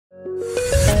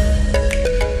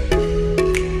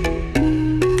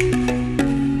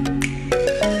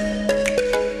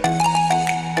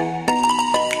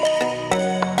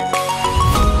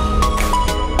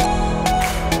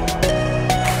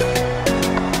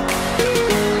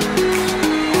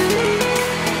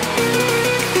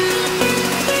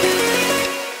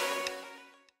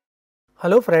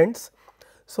Hello friends.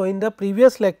 So, in the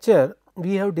previous lecture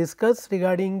we have discussed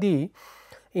regarding the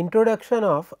introduction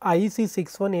of IEC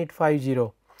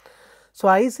 61850. So,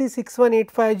 IEC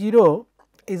 61850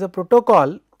 is a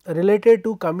protocol related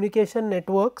to communication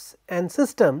networks and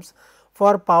systems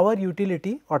for power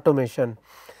utility automation.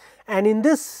 And in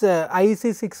this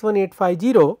IEC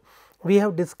 61850 we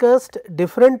have discussed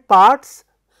different parts,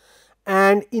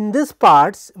 and in this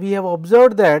parts we have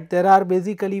observed that there are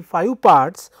basically 5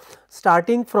 parts,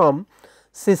 starting from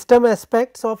system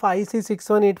aspects of IEC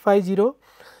 61850,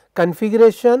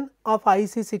 configuration of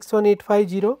IEC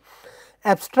 61850,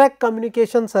 abstract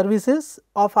communication services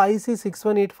of IEC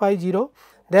 61850,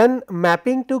 then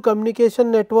mapping to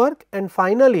communication network, and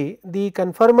finally the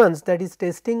conformance, that is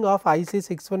testing of IEC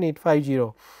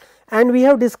 61850. And we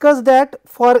have discussed that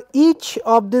for each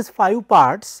of these 5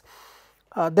 parts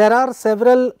there are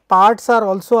several parts are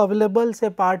also available, say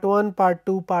part 1, part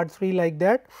 2, part 3, like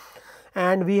that,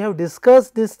 and we have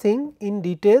discussed this thing in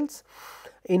details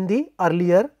in the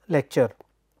earlier lecture.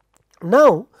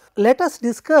 Now, let us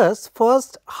discuss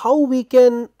first how we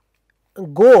can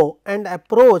go and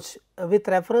approach with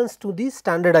reference to the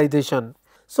standardization.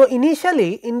 So,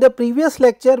 initially in the previous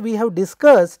lecture we have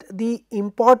discussed the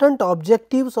important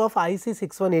objectives of IEC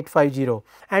 61850,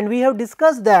 and we have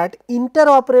discussed that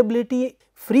interoperability,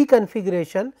 free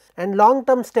configuration and long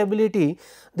term stability,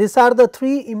 these are the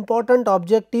 3 important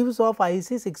objectives of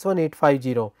IEC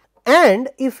 61850. And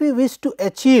if we wish to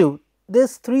achieve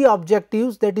these 3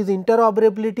 objectives, that is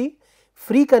interoperability,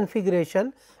 free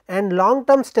configuration and long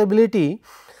term stability,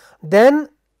 then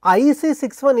IEC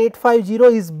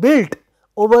 61850 is built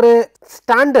over a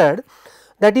standard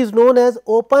that is known as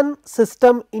Open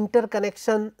System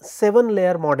Interconnection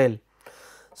 7-layer model.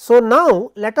 So,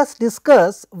 now let us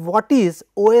discuss what is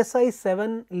OSI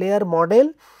 7-layer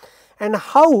model and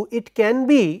how it can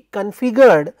be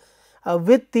configured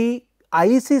with the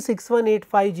IEC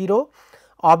 61850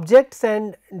 objects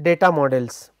and data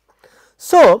models.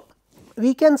 So,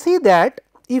 we can see that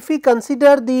if we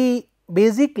consider the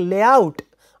basic layout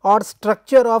or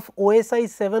structure of OSI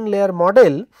 7-layer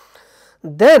model,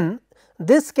 then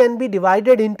this can be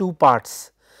divided in 2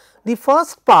 parts. The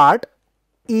first part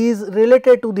is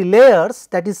related to the layers,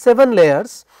 that is 7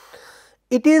 layers.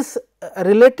 It is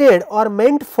related or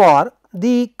meant for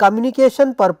the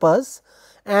communication purpose,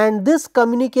 and this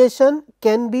communication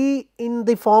can be in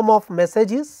the form of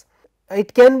messages,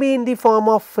 it can be in the form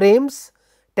of frames,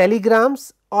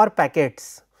 telegrams or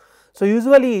packets. So,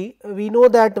 usually we know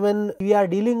that when we are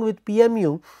dealing with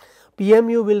PMU,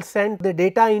 PMU will send the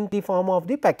data in the form of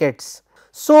the packets.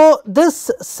 So,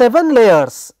 this 7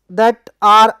 layers that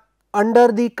are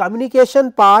under the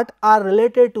communication part are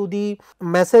related to the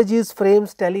messages,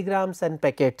 frames, telegrams and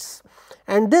packets,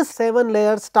 and this 7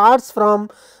 layer starts from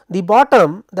the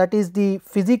bottom, that is the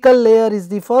physical layer is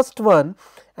the first one,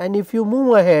 and if you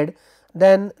move ahead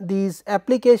then this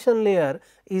application layer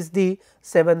is the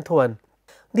 7th one.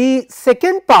 The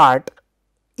second part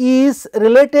is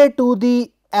related to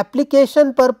the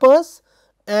application purpose,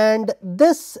 and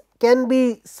this can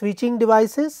be switching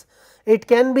devices, it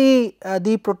can be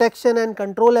the protection and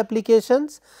control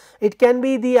applications, it can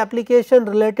be the application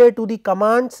related to the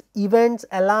commands, events,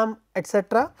 alarm,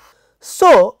 etc.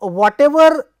 So,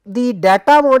 whatever the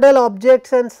data model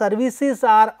objects and services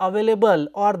are available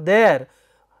or there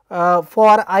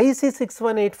for IEC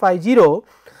 61850,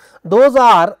 those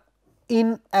are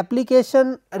in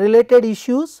application related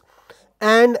issues,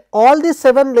 and all the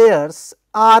 7 layers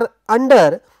are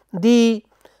under the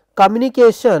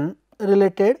communication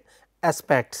related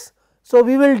aspects. So,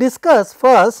 we will discuss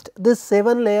first this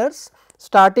 7 layers,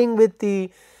 starting with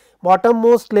the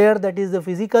bottommost layer, that is the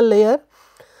physical layer,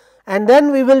 and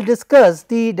then we will discuss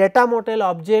the data model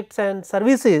objects and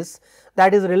services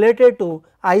that is related to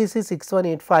IEC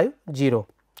 61850.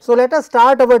 So, let us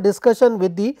start our discussion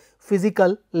with the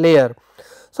physical layer.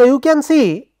 So, you can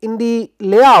see in the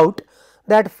layout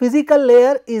that physical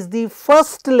layer is the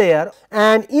first layer,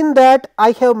 and in that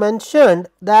I have mentioned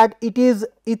that it is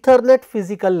Ethernet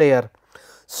physical layer.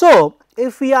 So,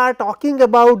 if we are talking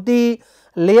about the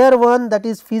layer 1, that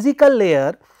is physical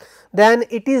layer, then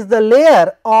it is the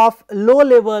layer of low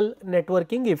level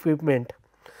networking equipment.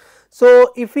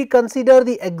 So, if we consider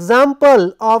the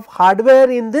example of hardware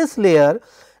in this layer,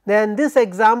 then these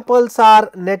examples are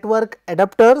network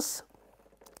adapters,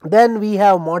 then we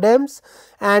have modems,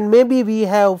 and maybe we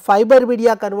have fiber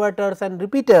media converters and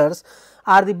repeaters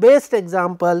are the best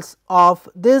examples of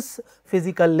this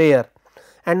physical layer,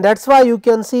 and that is why you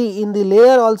can see in the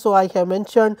layer also I have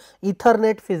mentioned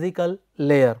Ethernet physical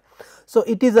layer. So,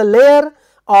 it is a layer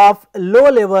of low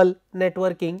level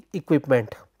networking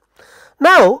equipment.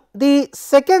 Now, the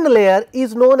second layer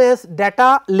is known as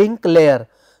data link layer.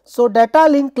 So, data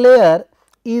link layer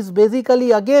is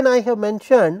basically, again I have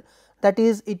mentioned, that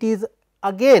is, it is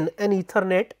again an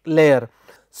Ethernet layer.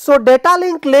 So, data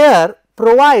link layer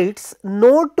provides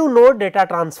node to node data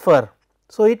transfer.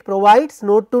 So, it provides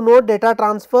node to node data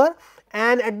transfer,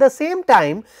 and at the same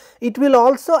time it will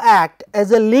also act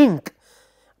as a link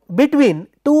between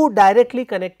two directly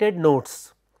connected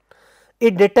nodes.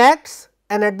 It detects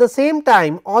and at the same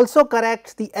time also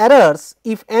corrects the errors,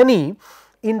 if any,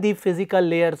 in the physical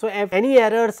layer. So, if any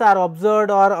errors are observed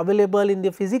or available in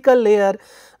the physical layer,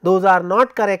 those are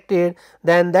not corrected,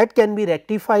 then that can be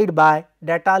rectified by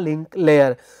data link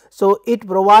layer. So, it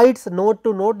provides node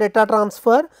to node data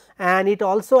transfer, and it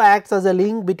also acts as a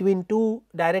link between two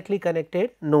directly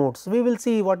connected nodes. We will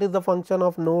see what is the function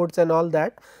of nodes and all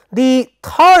that. The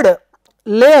third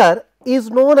layer is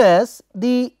known as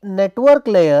the network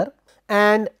layer,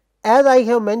 and as I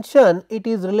have mentioned, it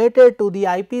is related to the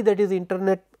IP, that is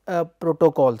internet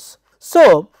protocols.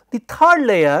 So, the third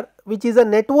layer, which is a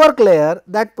network layer,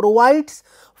 that provides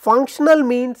functional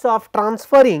means of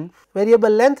transferring variable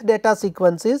length data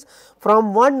sequences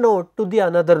from one node to the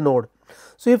another node.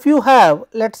 So, if you have,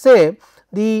 let us say,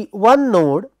 the one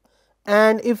node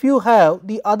and if you have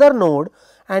the other node,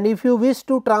 and if you wish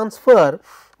to transfer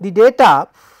the data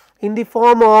in the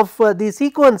form of the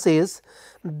sequences,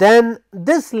 then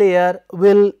this layer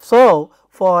will serve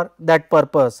for that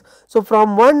purpose. So,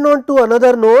 from one node to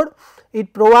another node,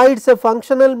 it provides a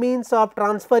functional means of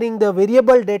transferring the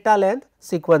variable data length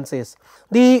sequences.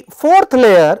 The fourth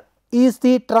layer is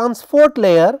the transport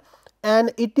layer,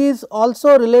 and it is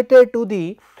also related to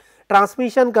the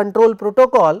transmission control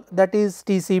protocol, that is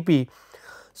TCP.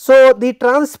 So, the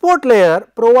transport layer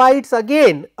provides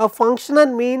again a functional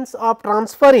means of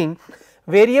transferring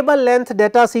variable length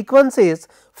data sequences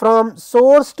from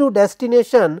source to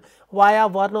destination via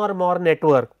one or more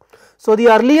network. So, the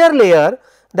earlier layer,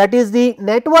 that is the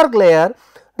network layer,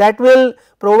 that will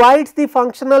provides the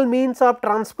functional means of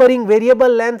transferring variable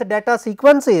length data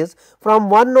sequences from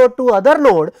one node to other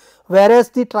node, whereas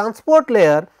the transport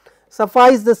layer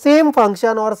suffice the same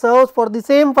function or serves for the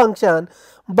same function,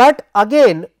 but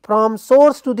again from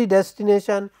source to the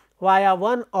destination via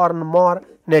one or more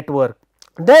network.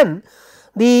 Then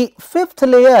the fifth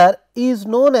layer is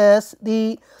known as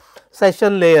the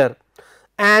session layer,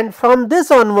 and from this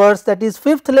onwards, that is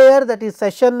fifth layer, that is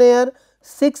session layer,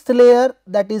 sixth layer,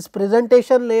 that is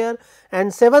presentation layer,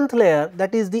 and seventh layer,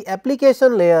 that is the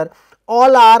application layer,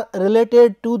 all are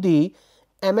related to the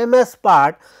MMS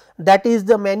part, that is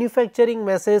the manufacturing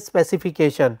message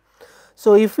specification.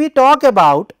 So, if we talk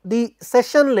about the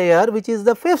session layer, which is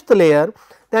the fifth layer,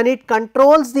 then it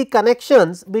controls the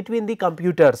connections between the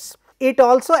computers. It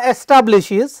also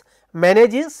establishes,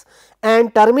 manages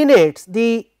and terminates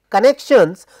the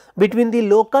connections between the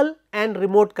local and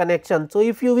remote connection. So,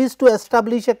 if you wish to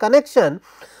establish a connection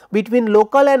between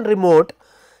local and remote,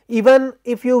 even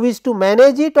if you wish to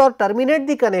manage it or terminate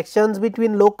the connections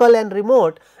between local and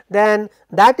remote, then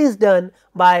that is done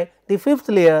by the fifth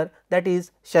layer, that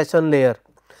is session layer.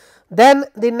 Then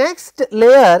the next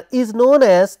layer is known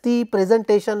as the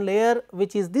presentation layer,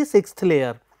 which is the sixth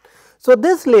layer. So,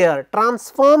 this layer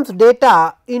transforms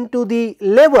data into the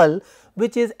level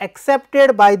which is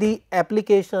accepted by the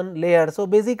application layer. So,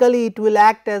 basically it will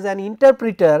act as an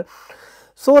interpreter,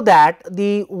 so that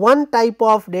the one type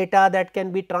of data that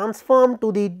can be transformed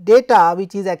to the data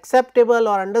which is acceptable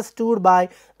or understood by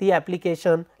the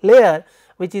application layer,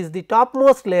 which is the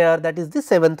topmost layer, that is the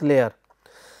seventh layer.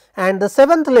 And the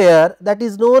seventh layer, that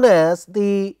is known as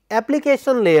the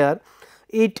application layer,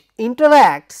 it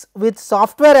interacts with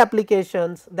software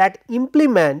applications that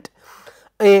implement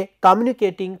a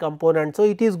communicating component. So,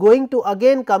 it is going to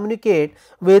again communicate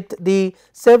with the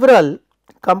several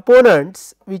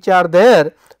components which are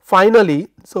there finally.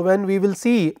 So, when we will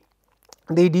see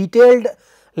the detailed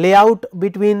layout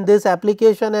between this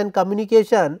application and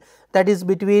communication, that is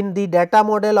between the data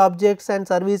model, objects and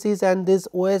services and this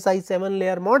OSI 7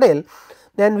 layer model,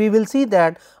 then we will see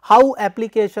that how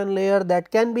application layer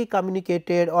that can be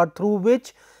communicated, or through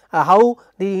which how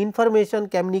the information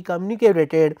can be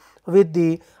communicated with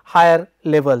the higher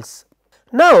levels.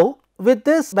 Now, with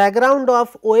this background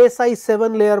of OSI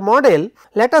 7 layer model,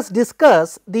 let us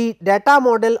discuss the data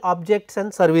model, objects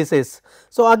and services.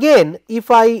 So, again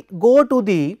if I go to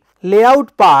the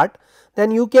layout part,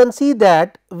 then you can see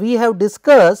that we have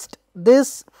discussed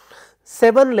this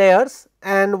 7 layers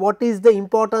and what is the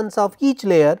importance of each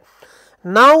layer.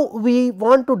 Now, we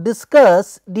want to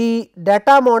discuss the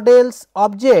data models,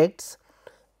 objects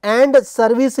and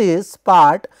services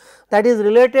part, that is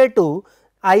related to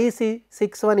IEC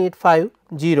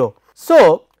 61850.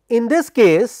 So, in this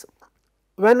case,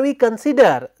 when we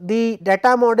consider the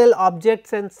data model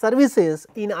objects and services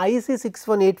in IEC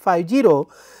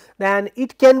 61850, then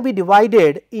it can be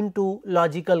divided into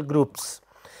logical groups,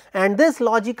 and this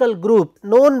logical group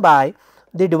known by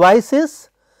the devices,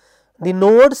 the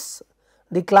nodes,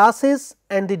 the classes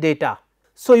and the data.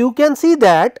 So, you can see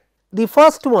that the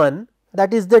first one,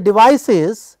 that is the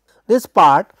devices, this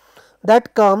part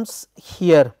that comes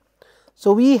here.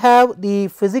 So, we have the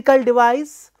physical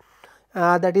device,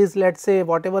 that is let us say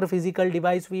whatever physical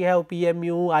device we have,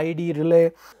 PMU, ID,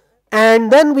 relay,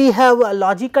 and then we have a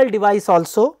logical device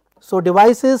also. So,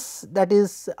 devices that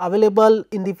is available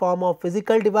in the form of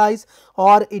physical device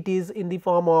or it is in the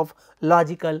form of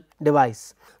logical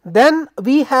device. Then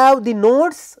we have the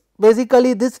nodes,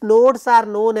 basically these nodes are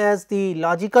known as the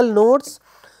logical nodes.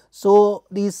 So,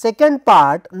 the second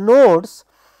part, nodes,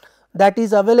 that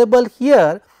is available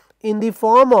here in the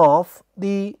form of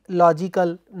the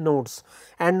logical nodes,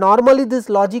 and normally these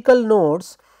logical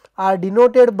nodes are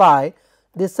denoted by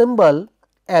the symbol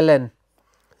Ln.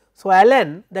 So,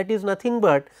 Ln, that is nothing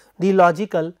but the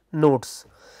logical nodes.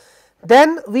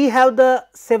 Then we have the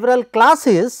several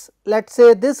classes, let us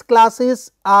say these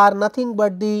classes are nothing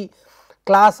but the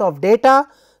class of data.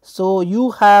 So, you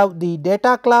have the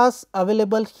data class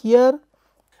available here,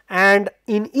 and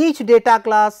in each data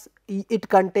class it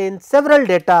contains several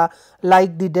data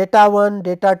like the data 1,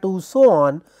 data 2, so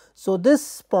on. So,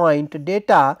 this point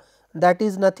data, that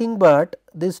is nothing but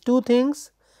these two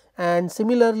things, and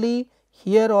similarly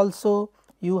here also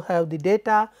you have the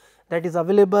data that is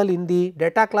available in the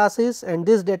data classes, and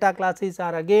these data classes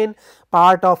are again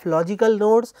part of logical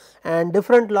nodes, and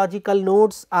different logical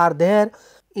nodes are there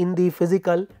in the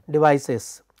physical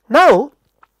devices. Now,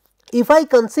 if I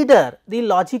consider the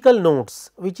logical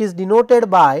nodes which is denoted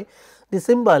by the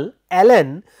symbol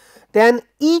Ln, then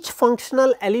each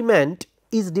functional element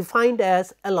is defined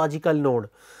as a logical node.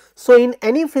 So, in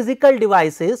any physical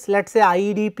devices, let us say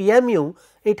IED, PMU,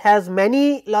 it has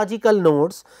many logical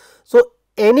nodes. So,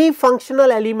 any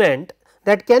functional element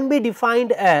that can be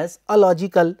defined as a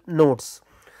logical nodes.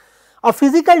 A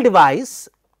physical device,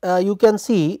 you can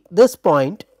see this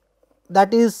point,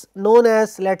 that is known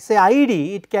as let us say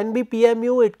IED, it can be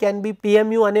PMU, it can be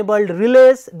PMU enabled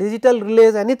relays, digital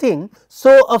relays, anything.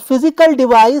 So, a physical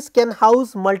device can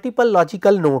house multiple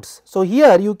logical nodes. So,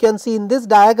 here you can see in this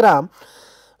diagram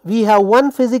we have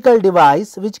one physical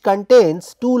device which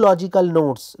contains two logical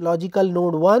nodes, logical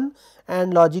node 1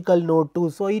 and logical node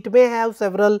 2. So, it may have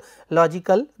several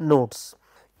logical nodes.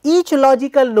 Each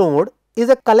logical node is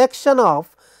a collection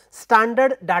of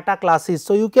standard data classes.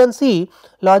 So, you can see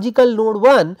logical node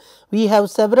 1, we have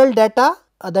several data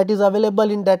that is available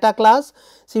in data class.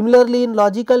 Similarly, in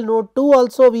logical node 2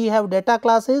 also we have data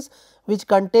classes which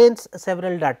contains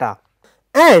several data,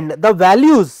 and the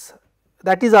values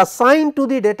that is assigned to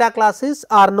the data classes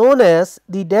are known as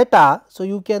the data. So,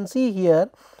 you can see here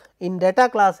in data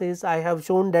classes I have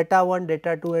shown data 1,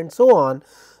 data 2 and so on.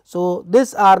 So,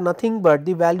 these are nothing but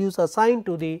the values assigned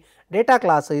to the data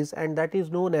classes, and that is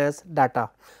known as data.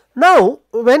 Now,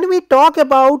 when we talk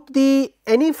about the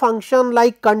any function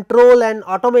like control and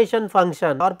automation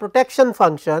function or protection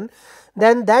function,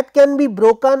 then that can be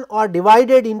broken or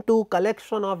divided into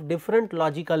collection of different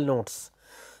logical nodes.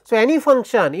 So, any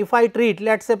function if I treat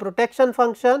let us say protection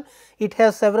function, it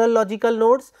has several logical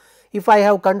nodes. If I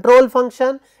have control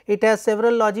function, it has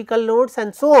several logical nodes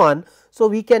and so on. So,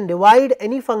 we can divide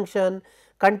any function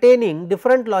containing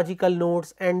different logical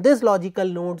nodes, and these logical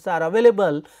nodes are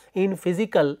available in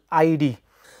physical IED.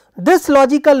 These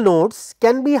logical nodes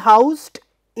can be housed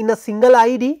in a single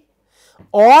IED,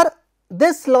 or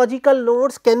this logical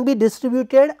nodes can be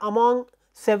distributed among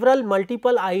several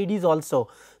multiple IEDs also.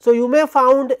 So, you may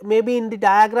found maybe in the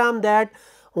diagram that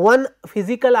one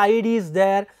physical IED is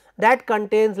there that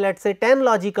contains let us say 10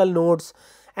 logical nodes,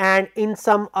 and in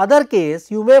some other case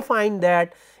you may find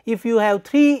that if you have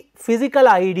 3 physical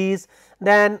IEDs,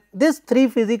 then this 3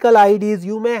 physical IEDs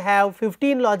you may have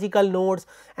 15 logical nodes,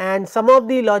 and some of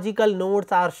the logical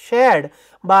nodes are shared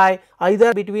by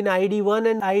either between IED 1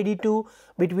 and IED 2,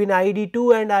 between IED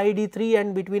 2 and IED 3,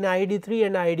 and between IED 3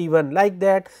 and IED 1, like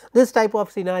that this type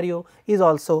of scenario is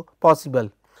also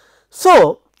possible.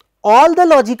 So, all the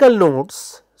logical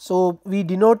nodes, so we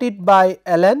denote it by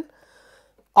Ln,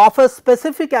 of a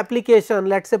specific application,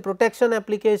 let us say protection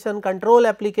application, control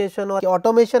application or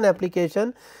automation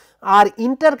application, are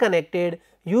interconnected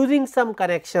using some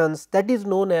connections that is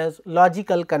known as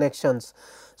logical connections.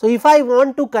 So, if I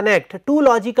want to connect two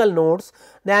logical nodes,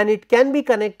 then it can be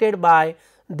connected by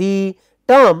the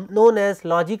term known as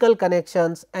logical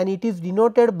connections, and it is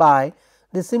denoted by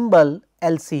the symbol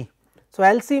LC. So,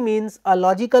 LC means a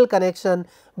logical connection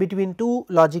between two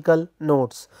logical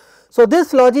nodes. So,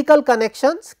 this logical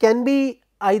connections can be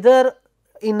either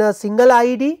in a single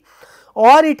IED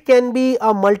or it can be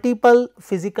a multiple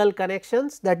physical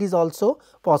connections, that is also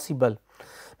possible.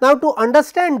 Now, to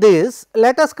understand this,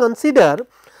 let us consider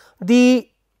the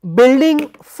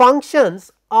building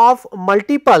functions of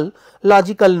multiple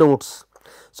logical nodes.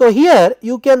 So, here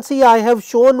you can see I have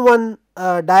shown one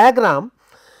diagram,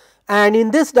 and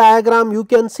in this diagram you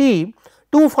can see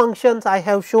two functions I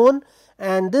have shown,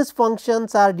 and these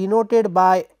functions are denoted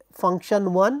by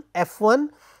function 1 f1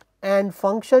 and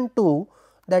function 2,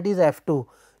 that is f2.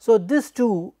 So, these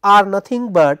two are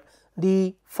nothing but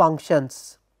the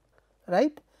functions,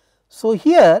 right. So,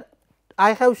 here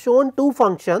I have shown two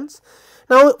functions.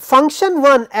 Now, function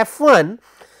 1 f1,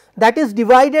 that is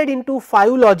divided into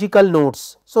 5 logical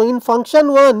nodes. So, in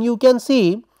function 1 you can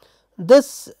see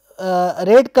this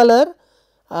red color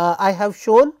I have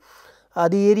shown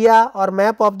the area or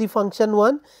map of the function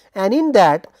 1, and in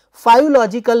that 5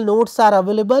 logical nodes are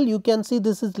available. You can see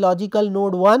this is logical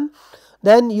node 1,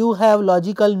 then you have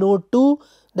logical node 2,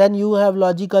 then you have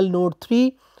logical node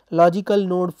 3, logical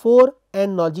node 4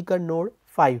 and logical node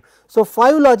 5. So,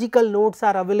 5 logical nodes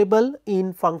are available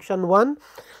in function 1.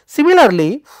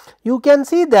 Similarly, you can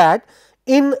see that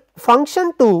in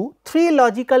function 2 3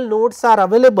 logical nodes are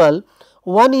available.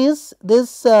 One is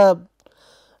this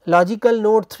logical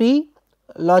node 3,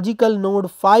 logical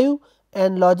node 5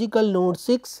 and logical node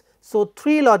 6. So,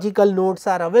 3 logical nodes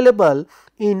are available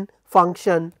in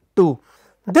function 2.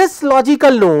 This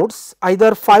logical nodes,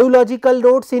 either 5 logical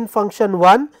nodes in function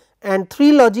 1 and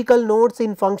 3 logical nodes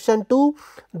in function 2,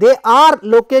 they are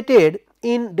located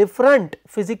in different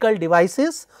physical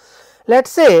devices. Let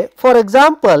us say for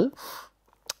example,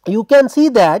 you can see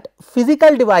that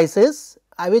physical devices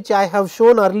which I have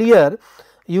shown earlier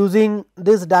using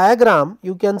this diagram,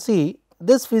 you can see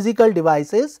this physical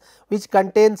devices which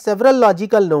contain several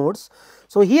logical nodes.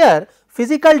 So, here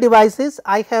physical devices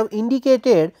I have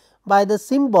indicated by the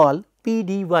symbol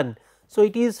PD1. So,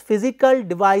 it is physical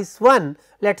device 1,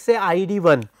 let us say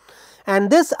IED1, and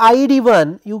this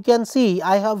IED1 you can see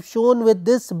I have shown with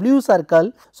this blue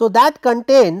circle. So, that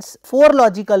contains 4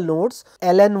 logical nodes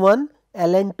LN1,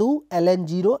 LN2,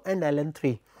 LN0 and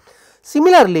LN3.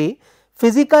 Similarly,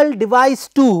 physical device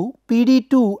 2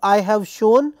 PD2 I have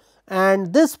shown,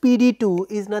 and this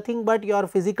PD2 is nothing but your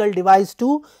physical device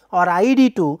 2 or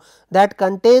IED2 that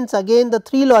contains again the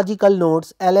 3 logical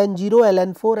nodes LN0,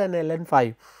 LN4 and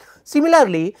LN5.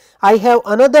 Similarly, I have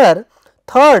another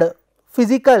third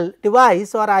physical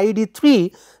device or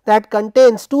IED3 that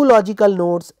contains 2 logical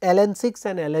nodes LN6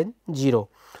 and LN0.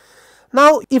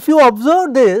 Now, if you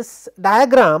observe this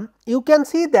diagram, you can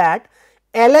see that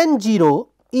LN0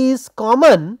 is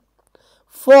common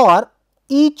for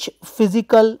each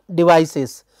physical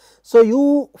devices. So,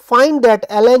 you find that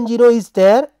LN0 is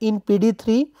there in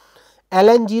PD3,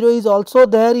 LN0 is also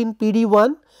there in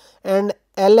PD1 and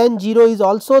LN0 is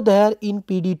also there in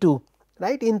PD2,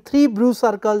 right. In 3 blue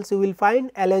circles you will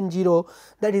find LN0,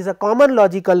 that is a common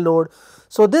logical node.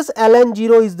 So, this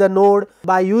LN0 is the node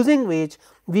by using which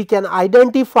we can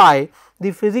identify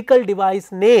the physical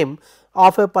device name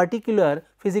of a particular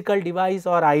physical device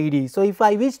or IED. So, if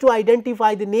I wish to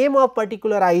identify the name of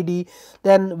particular IED,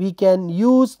 then we can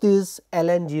use this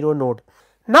LN0 node.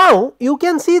 Now, you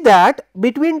can see that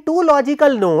between 2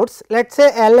 logical nodes, let us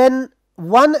say LN1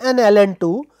 and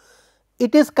LN2,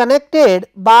 it is connected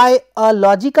by a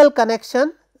logical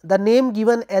connection, the name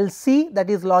given LC, that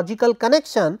is logical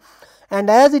connection, and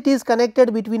as it is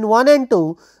connected between 1 and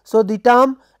 2. So, the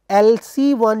term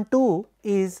LC12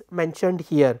 is mentioned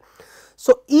here.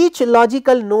 So, each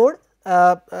logical node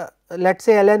let us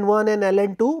say LN1 and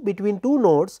LN2, between 2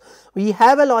 nodes we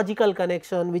have a logical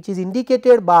connection which is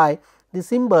indicated by the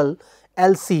symbol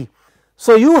LC.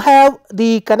 So, you have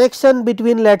the connection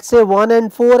between let us say 1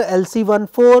 and 4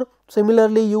 LC14.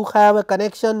 Similarly, you have a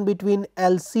connection between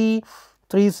LC36,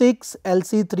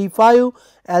 LC35,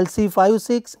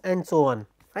 LC56 and so on,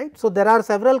 right. So, there are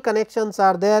several connections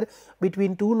are there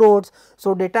between 2 nodes.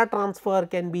 So, data transfer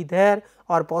can be there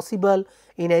or possible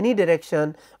in any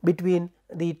direction between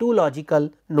the 2 logical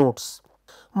nodes.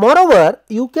 Moreover,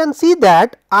 you can see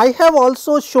that I have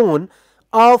also shown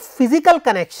a physical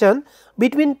connection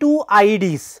between 2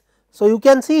 IEDs. So, you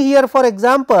can see here for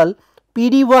example,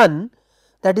 PD1,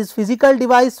 that is physical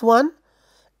device 1,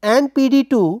 and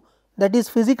PD2, that is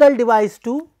physical device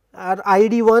 2 or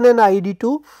IED1 and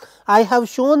IED2. I have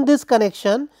shown this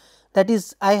connection, that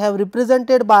is I have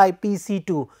represented by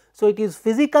PC2. So, it is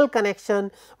physical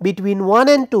connection between 1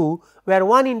 and 2, where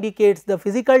 1 indicates the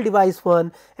physical device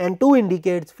 1 and 2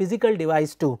 indicates physical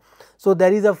device 2. So,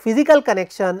 there is a physical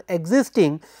connection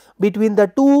existing between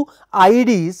the two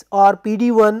IEDs or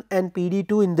PD1 and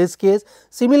PD2 in this case.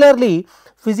 Similarly,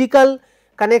 physical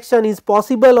connection is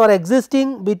possible or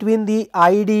existing between the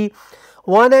IED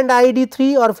 1 and IED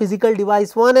 3 or physical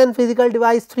device 1 and physical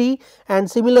device 3, and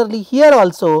similarly here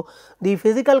also the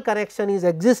physical connection is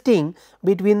existing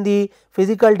between the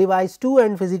physical device 2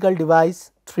 and physical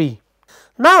device 3.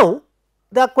 Now,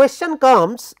 the question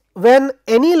comes, when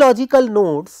any logical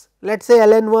nodes, let us say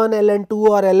LN1, LN2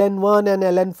 or LN1 and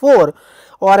LN4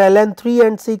 or LN3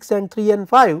 and 6 and 3 and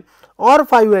 5 or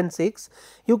 5 and 6,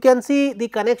 you can see the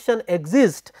connection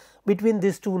exists between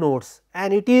these two nodes,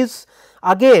 and it is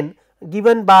again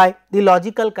given by the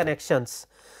logical connections.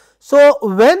 So,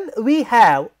 when we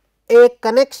have a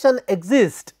connection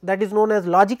exists, that is known as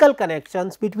logical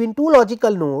connections between two logical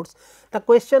nodes, the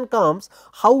question comes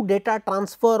how data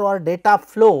transfer or data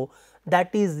flow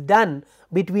that is done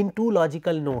between two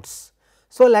logical nodes.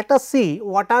 So, let us see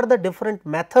what are the different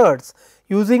methods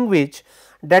using which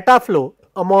data flow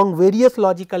among various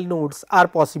logical nodes are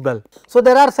possible. So,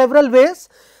 there are several ways.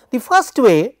 The first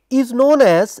way is known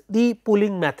as the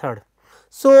pooling method.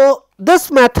 So, this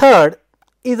method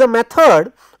is a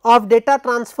method of data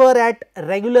transfer at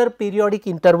regular periodic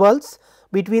intervals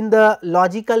between the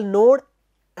logical node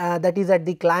that is at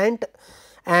the client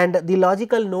and the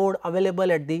logical node available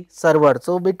at the server.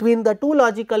 So, between the two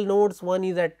logical nodes, one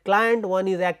is at client, one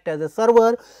is act as a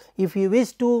server. If you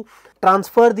wish to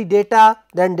transfer the data,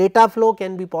 then data flow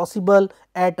can be possible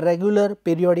at regular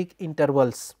periodic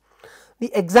intervals.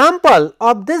 The example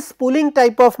of this pooling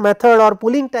type of method or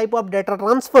pooling type of data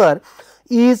transfer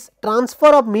is transfer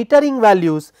of metering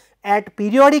values at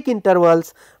periodic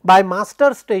intervals by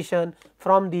master station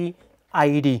from the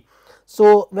IED.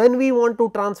 So, when we want to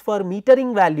transfer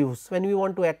metering values, when we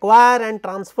want to acquire and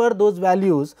transfer those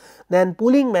values, then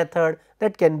pooling method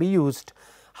that can be used.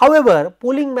 However,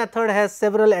 pooling method has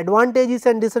several advantages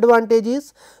and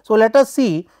disadvantages. So, let us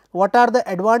see what are the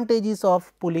advantages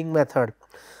of pooling method.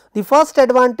 The first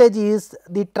advantage is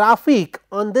the traffic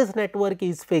on this network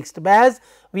is fixed, whereas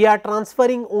we are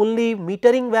transferring only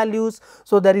metering values.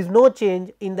 So, there is no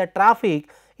change in the traffic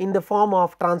in the form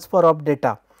of transfer of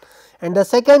data. And the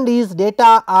second is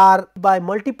data are by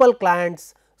multiple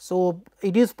clients. So,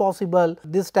 it is possible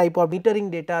this type of metering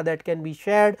data that can be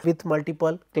shared with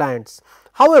multiple clients.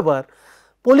 However,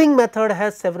 pooling method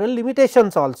has several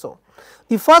limitations also.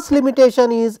 The first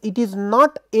limitation is it is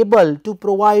not able to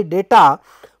provide data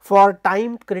for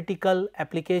time critical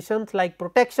applications like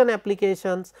protection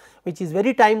applications, which is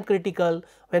very time critical.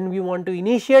 When we want to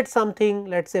initiate something,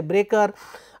 let us say breaker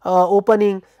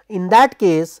opening, in that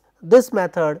case this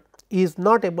method is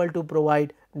not able to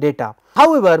provide data.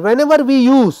 However, whenever we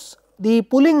use the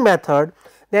pooling method,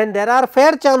 then there are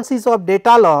fair chances of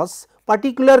data loss,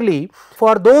 particularly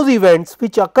for those events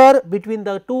which occur between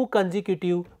the two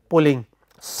consecutive pooling.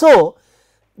 So,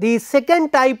 the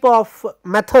second type of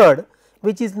method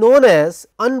which is known as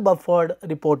unbuffered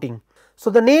reporting.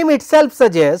 So, the name itself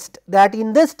suggests that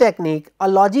in this technique a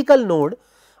logical node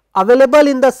available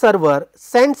in the server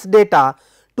sends data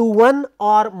to one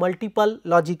or multiple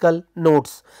logical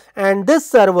nodes, and this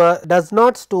server does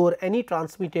not store any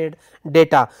transmitted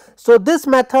data. So, this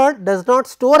method does not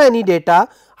store any data.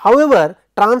 However,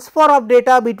 transfer of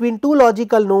data between two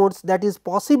logical nodes that is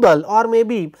possible, or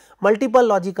maybe multiple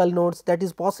logical nodes that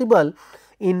is possible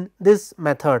in this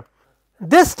method.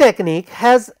 This technique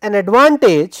has an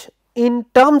advantage in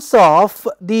terms of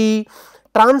the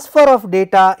transfer of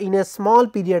data in a small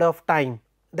period of time,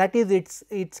 that is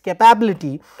its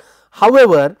capability.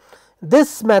 However,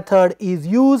 this method is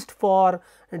used for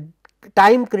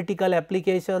time critical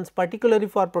applications, particularly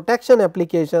for protection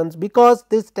applications, because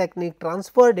this technique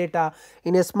transfer data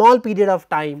in a small period of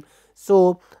time.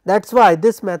 So, that is why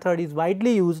this method is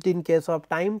widely used in case of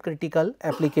time critical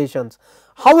applications.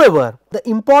 However, the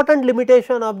important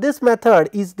limitation of this method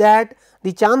is that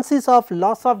the chances of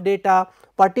loss of data,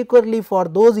 particularly for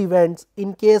those events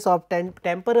in case of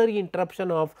temporary interruption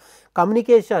of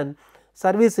communication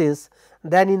services,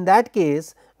 then in that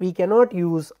case we cannot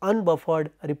use unbuffered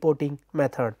reporting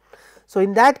method. So,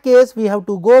 in that case we have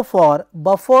to go for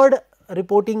buffered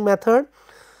reporting method.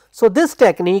 So, this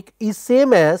technique is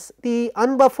same as the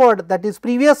unbuffered, that is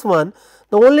previous one.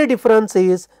 The only difference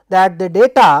is that the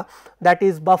data that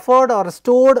is buffered or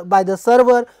stored by the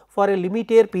server for a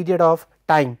limited period of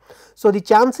time. So, the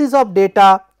chances of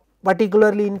data,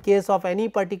 particularly in case of any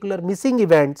particular missing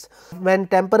events when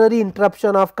temporary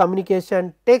interruption of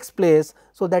communication takes place,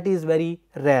 so that is very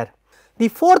rare. The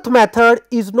fourth method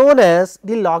is known as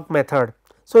the log method.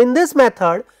 So, in this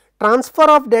method transfer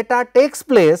of data takes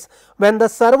place when the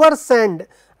server send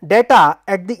data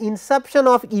at the inception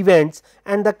of events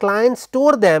and the client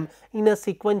store them in a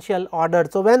sequential order.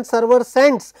 So, when server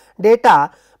sends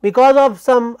data because of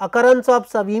some occurrence of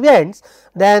some events,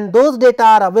 then those data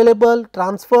are available,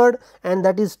 transferred, and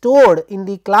that is stored in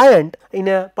the client in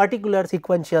a particular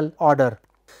sequential order.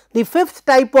 The fifth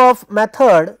type of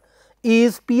method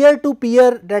is peer to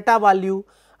peer data value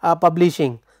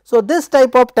publishing. So, this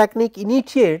type of technique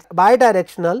initiates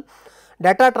bidirectional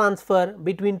data transfer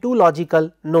between two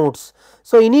logical nodes.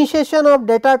 So, initiation of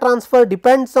data transfer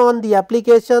depends on the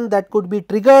application that could be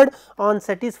triggered on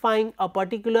satisfying a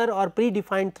particular or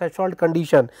predefined threshold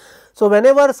condition. So,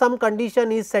 whenever some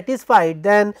condition is satisfied,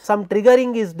 then some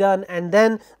triggering is done, and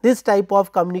then this type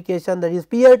of communication, that is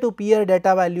peer to peer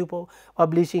data value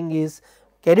publishing, is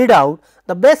carried out.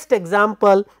 The best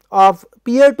example of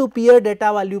peer to peer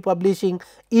data value publishing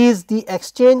is the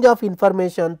exchange of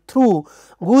information through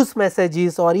goose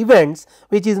messages or events,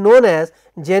 which is known as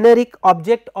generic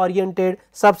object oriented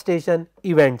substation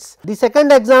events. The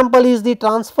second example is the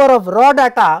transfer of raw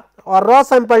data or raw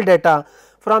sample data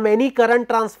from any current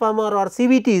transformer or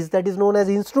CVTs, that is known as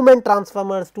instrument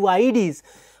transformers, to IEDs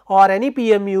or any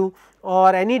PMU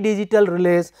or any digital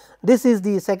relays. This is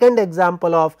the second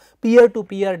example of peer to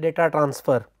peer data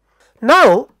transfer.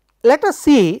 Now, let us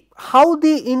see how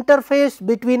the interface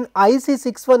between IEC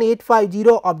 61850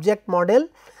 object model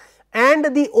and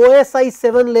the OSI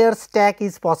 7 layer stack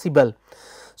is possible.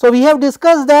 So, we have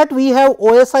discussed that we have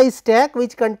OSI stack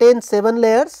which contains 7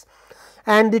 layers,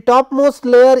 and the topmost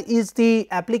layer is the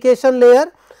application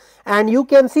layer, and you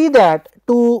can see that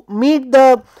to meet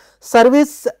the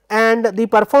service and the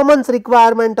performance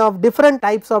requirement of different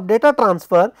types of data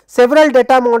transfer, several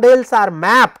data models are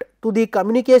mapped to the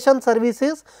communication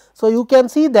services. So, you can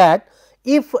see that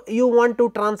if you want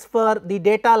to transfer the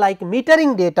data like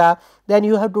metering data, then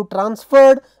you have to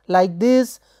transfer like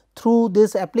this through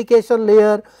this application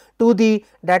layer to the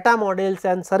data models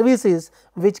and services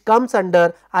which comes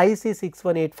under IEC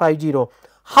 61850.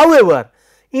 However,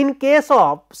 in case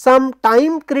of some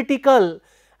time critical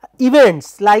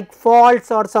events like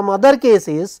faults or some other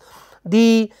cases,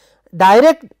 the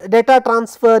direct data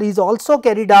transfer is also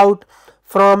carried out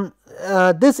from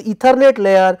this Ethernet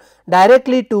layer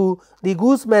directly to the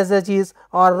goose messages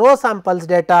or raw samples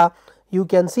data. You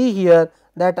can see here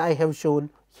that I have shown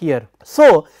here.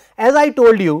 So, as I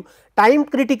told you, time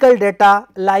critical data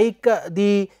like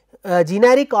the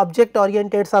generic object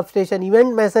oriented substation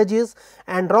event messages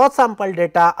and raw sample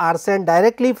data are sent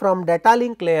directly from data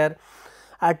link layer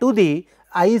to the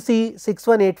IEC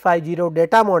 61850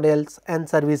 data models and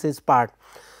services part.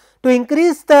 To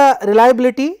increase the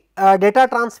reliability, data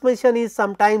transmission is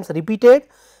sometimes repeated,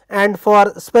 and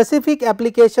for specific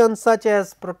applications such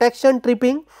as protection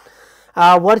tripping,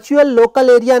 virtual local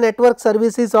area network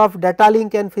services of data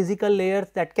link and physical layers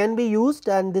that can be used,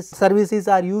 and these services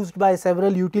are used by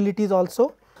several utilities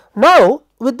also. Now,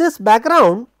 with this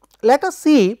background, let us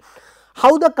see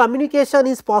how the communication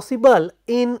is possible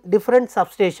in different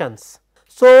substations.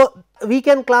 So, we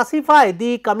can classify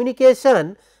the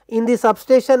communication in the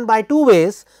substation by two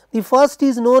ways. The first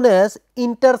is known as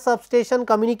inter substation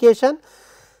communication.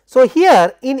 So,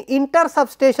 here in inter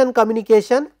substation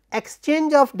communication,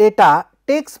 exchange of data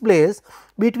takes place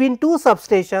between two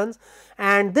substations,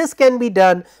 and this can be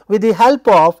done with the help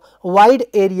of wide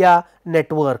area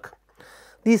network.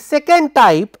 The second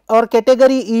type or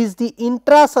category is the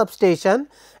intra substation,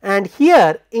 and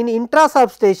here in intra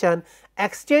substation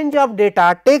exchange of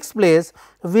data takes place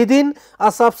within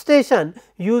a substation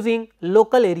using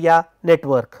local area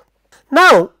network.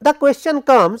 Now, the question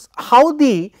comes how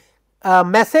the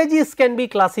messages can be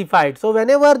classified. So,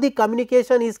 whenever the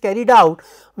communication is carried out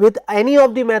with any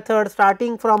of the methods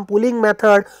starting from pooling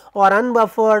method or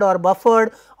unbuffered or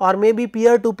buffered or maybe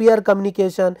peer to peer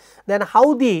communication, then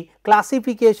how the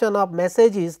classification of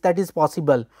messages that is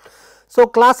possible. So,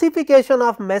 classification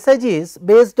of messages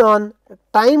based on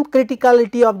time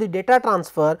criticality of the data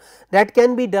transfer, that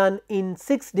can be done in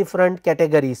 6 different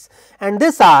categories, and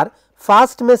these are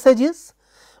fast messages,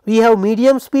 we have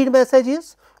medium speed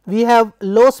messages, we have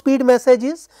low speed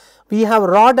messages, we have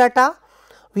raw data,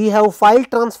 we have file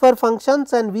transfer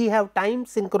functions, and we have time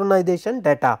synchronization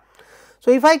data.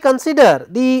 So, if I consider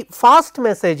the fast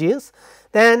messages,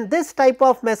 then this type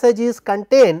of messages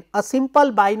contain a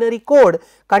simple binary code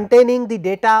containing the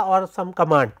data or some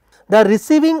command. The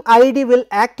receiving IED will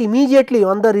act immediately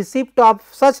on the receipt of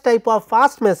such type of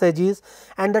fast messages,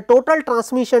 and the total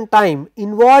transmission time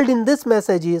involved in this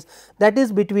messages, that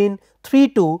is between 3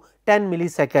 to 10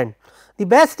 millisecond. The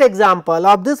best example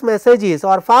of this messages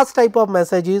or fast type of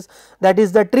messages, that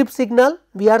is the trip signal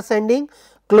we are sending,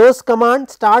 close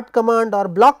command, start command or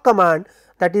block command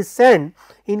that is sent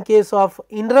in case of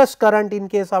inrush current, in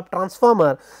case of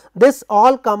transformer, this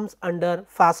all comes under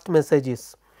fast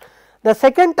messages. The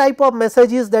second type of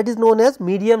messages, that is known as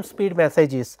medium speed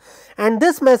messages, and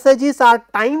these messages are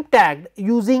time tagged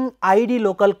using ID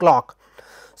local clock.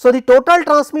 So, the total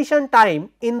transmission time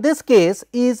in this case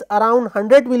is around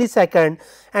 100 millisecond,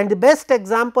 and the best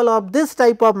example of this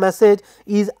type of message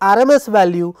is RMS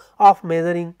value of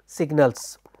measuring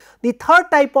signals. The third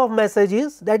type of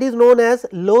messages, that is known as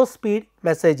low speed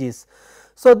messages.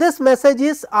 So, these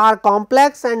messages are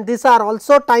complex and these are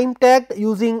also time tagged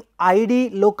using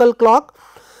ID local clock.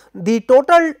 The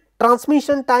total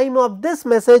transmission time of this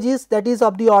messages, that is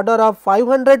of the order of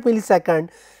 500 millisecond,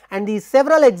 and the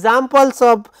several examples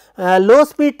of low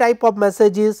speed type of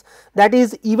messages, that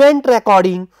is event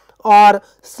recording or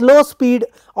slow speed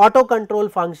auto control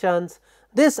functions.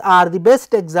 These are the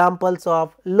best examples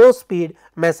of low speed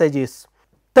messages.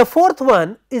 The fourth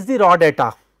one is the raw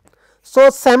data. So,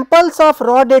 samples of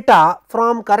raw data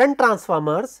from current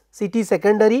transformers CT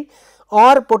secondary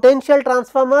or potential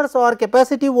transformers or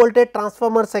capacity voltage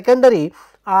transformer secondary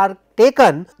are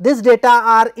taken. This data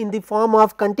are in the form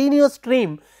of continuous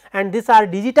stream and these are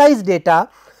digitized data.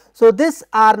 So, these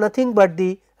are nothing but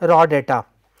the raw data.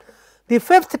 The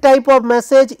fifth type of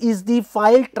message is the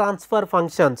file transfer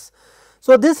functions.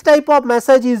 So, this type of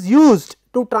message is used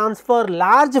to transfer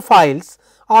large files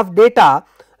of data,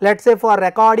 let us say for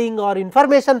recording or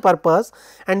information purpose,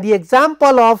 and the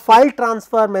example of file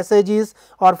transfer messages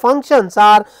or functions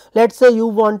are, let us say you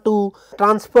want to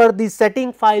transfer the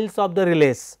setting files of the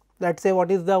relays. Let us say what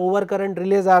is the overcurrent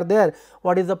relays are there,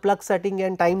 what is the plug setting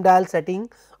and time dial setting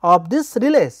of this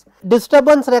relays.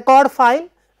 Disturbance record file,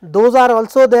 those are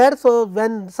also there. So,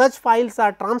 when such files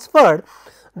are transferred,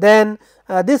 then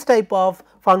this type of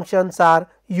functions are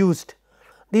used.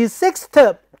 The sixth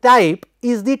type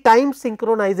is the time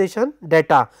synchronization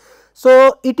data.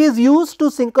 So, it is used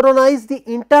to synchronize the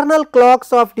internal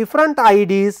clocks of different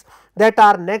IDs that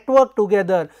are networked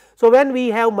together. So, when we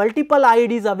have multiple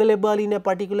IDs available in a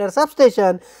particular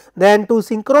substation, then to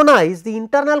synchronize the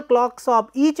internal clocks of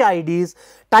each IDs,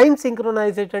 time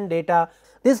synchronization data,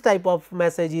 this type of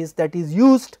messages that is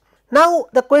used. Now,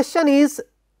 the question is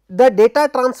the data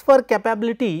transfer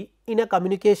capability in a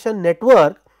communication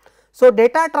network. So,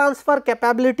 data transfer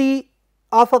capability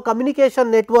of a communication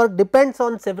network depends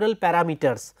on several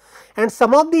parameters, and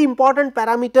some of the important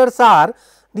parameters are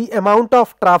the amount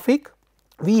of traffic,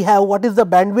 we have what is the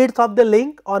bandwidth of the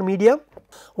link or medium,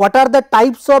 what are the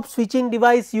types of switching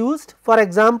device used, for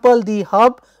example, the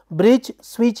hub, bridge,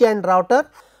 switch and router,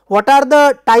 what are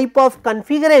the type of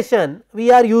configuration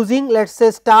we are using, let us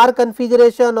say star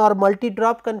configuration or multi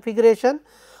drop configuration,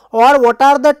 or what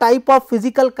are the type of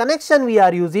physical connection we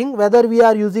are using, whether we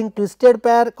are using twisted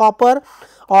pair copper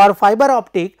or fiber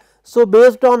optic. So,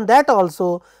 based on that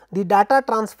also the data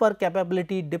transfer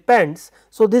capability depends.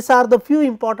 So, these are the few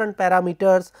important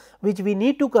parameters which we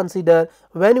need to consider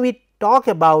when we talk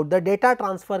about the data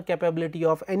transfer capability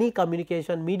of any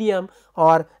communication medium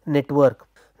or network.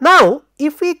 Now,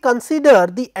 if we consider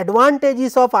the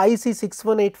advantages of IEC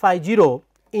 61850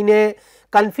 in a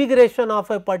configuration of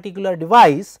a particular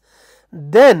device,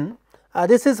 then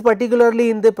this is particularly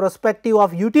in the perspective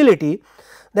of utility,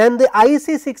 then the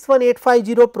IEC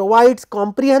 61850 provides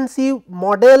comprehensive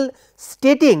model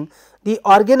stating the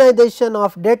organization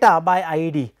of data by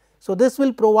ID. So, this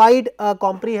will provide a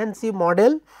comprehensive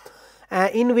model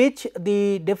in which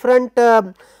the different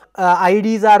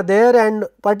IDs are there, and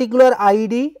particular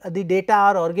ID the data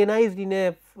are organized in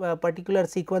a particular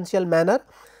sequential manner.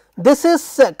 This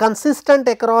is consistent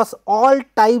across all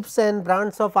types and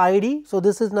brands of ID. So,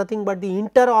 this is nothing but the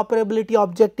interoperability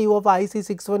objective of IEC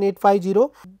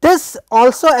 61850. This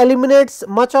also eliminates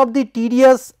much of the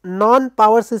tedious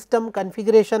non-power system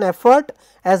configuration effort,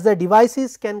 as the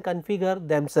devices can configure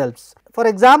themselves. For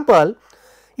example,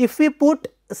 if we put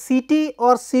CT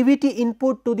or CVT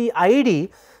input to the ID,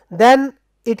 then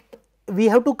we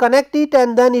have to connect it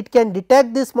and then it can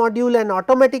detect this module and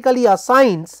automatically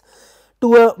assigns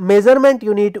to a measurement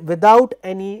unit without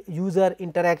any user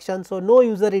interaction. So, no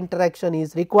user interaction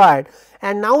is required,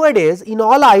 and nowadays in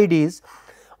all IDs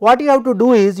what you have to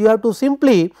do is you have to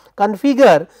simply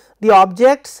configure the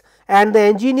objects, and the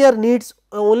engineer needs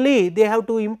only they have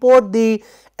to import the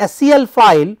SCL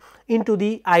file into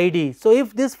the ID. So,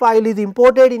 if this file is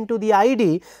imported into the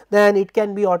ID, then it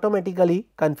can be automatically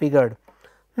configured.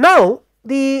 Now,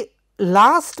 the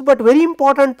last but very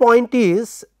important point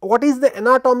is what is the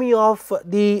anatomy of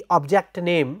the object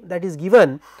name that is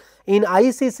given in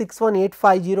IEC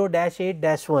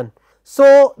 61850-8-1.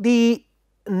 So, the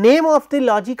name of the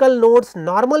logical nodes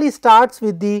normally starts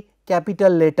with the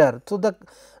capital letter. So,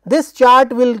 this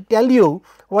chart will tell you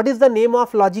what is the name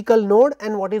of logical node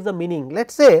and what is the meaning. Let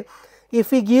us say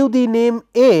if we give the name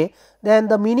A, then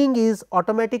the meaning is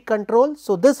automatic control.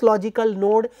 So, this logical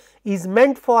node is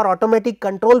meant for automatic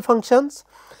control functions.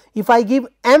 If I give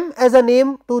M as a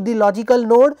name to the logical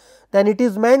node, then it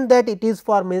is meant that it is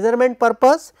for measurement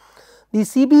purpose. The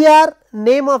CBR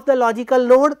name of the logical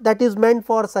node, that is meant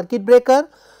for circuit breaker.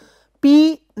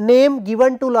 P name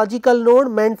given to logical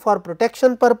node meant for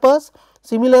protection purpose.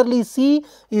 Similarly, C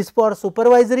is for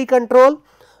supervisory control,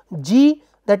 G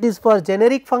that is for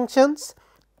generic functions,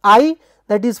 I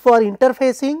that is for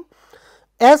interfacing,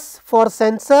 S for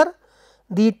sensor,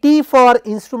 the T for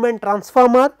instrument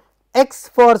transformer, X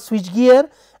for switchgear,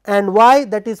 and Y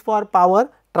that is for power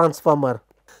transformer.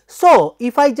 So,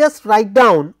 if I just write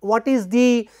down what is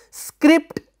the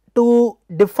script to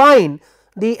define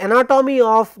the anatomy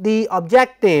of the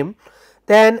object name,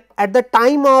 then at the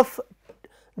time of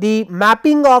the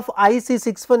mapping of IEC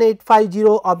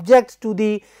 61850 objects to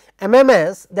the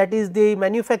MMS, that is the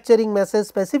manufacturing message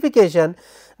specification,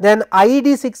 then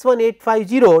IED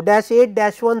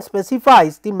 61850-8-1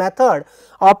 specifies the method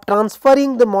of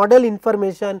transferring the model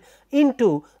information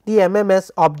into the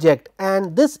MMS object,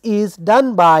 and this is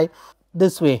done by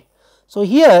this way. So,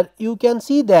 here you can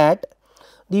see that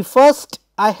the first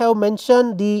I have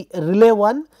mentioned the relay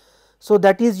 1. So,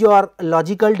 that is your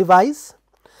logical device,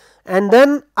 and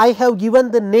then I have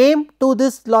given the name to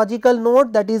this logical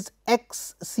node, that is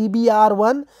X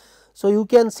CBR1. So, you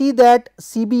can see that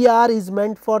CBR is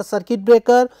meant for circuit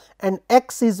breaker and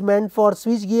X is meant for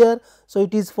switch gear. So,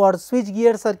 it is for switch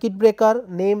gear circuit breaker,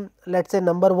 name let us say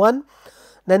number 1,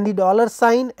 then the dollar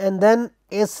sign and then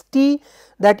ST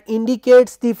that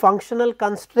indicates the functional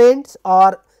constraints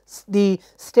or the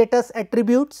status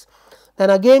attributes, then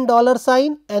again dollar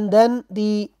sign and then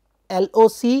the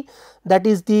LOC, that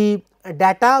is the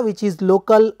data which is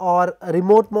local or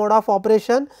remote mode of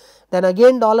operation, then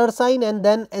again dollar sign and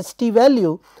then ST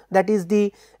value, that is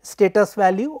the status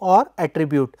value or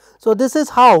attribute. So, this is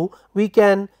how we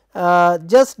can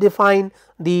just define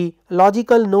the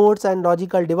logical nodes and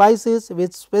logical devices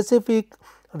with specific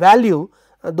value,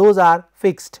 those are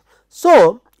fixed.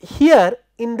 So, here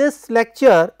in this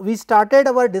lecture we started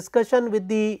our discussion with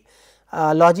the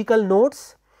logical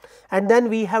nodes, and then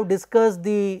we have discussed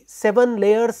the 7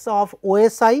 layers of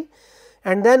OSI,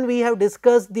 and then we have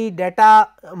discussed the data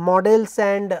models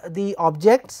and the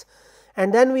objects,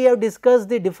 and then we have discussed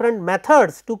the different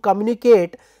methods to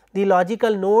communicate the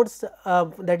logical nodes,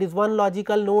 that is one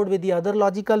logical node with the other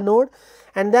logical node,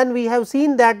 and then we have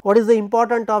seen that what is the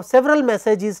importance of several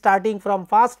messages starting from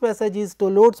fast messages to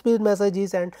load speed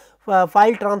messages and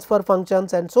file transfer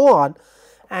functions and so on.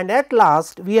 And at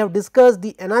last we have discussed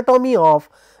the anatomy of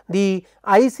the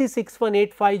IEC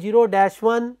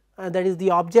 61850-1, that is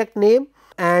the object name,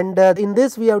 and in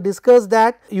this we have discussed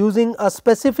that using a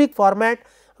specific format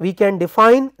we can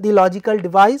define the logical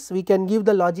device, we can give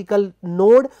the logical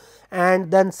node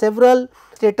and then several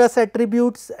status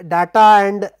attributes, data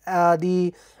and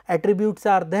the attributes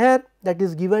are there that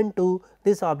is given to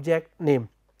this object name.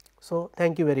 So,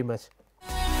 thank you very much.